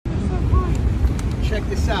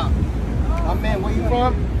this out. My man, where you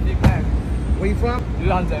from? Where you from?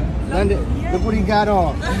 London. London. Look what he got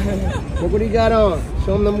on. Look what he got on.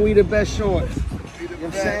 Show him We the Best shorts. You know what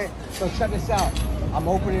I'm saying? So check this out. I'm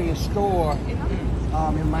opening a store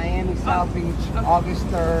in Miami, South Beach, August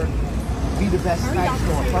 3rd. We the Best Snipes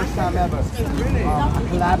store. First time ever. I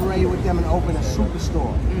collaborated with them and opened a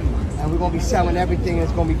superstore. And we're going to be selling everything.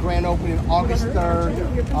 It's going to be grand opening August 3rd.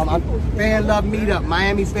 Fan Love Meetup,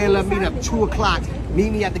 Miami Fan Love Meetup, 2 o'clock.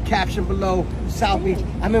 Meet me at the caption below, South Beach.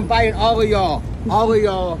 I'm inviting all of y'all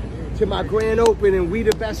to my grand opening, We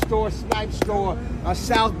the Best store, Snipes store,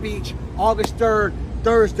 South Beach, August 3rd,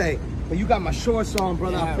 Thursday. But you got my shorts on,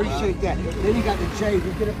 brother. I appreciate that. Then you got the J's.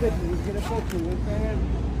 We get a picture. We get a picture. You know what I'm saying?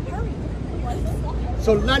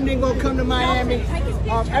 So London gonna come to Miami.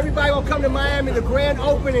 Everybody gonna come to Miami. The grand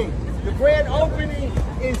opening. The grand opening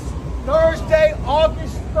is Thursday,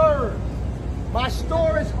 August 3rd. My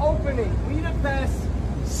store is opening. We the Best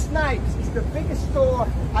Snipes. It's the biggest store.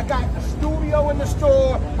 I got a studio in the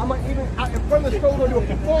store. I'm gonna even out in front of the store gonna do a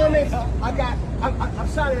performance. I'm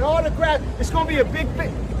signing autographs. It's gonna be a big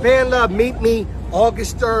Fan Love. Meet me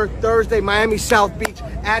August 3rd, Thursday, Miami, South Beach.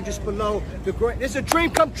 Address below. This is a dream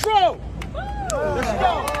come true. Let's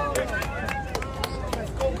go.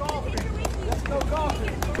 Let's go golfing. Let's go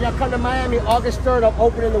golfing. Y'all come to Miami August 3rd. I'm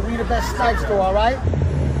opening the We the Best Snipes store, all right?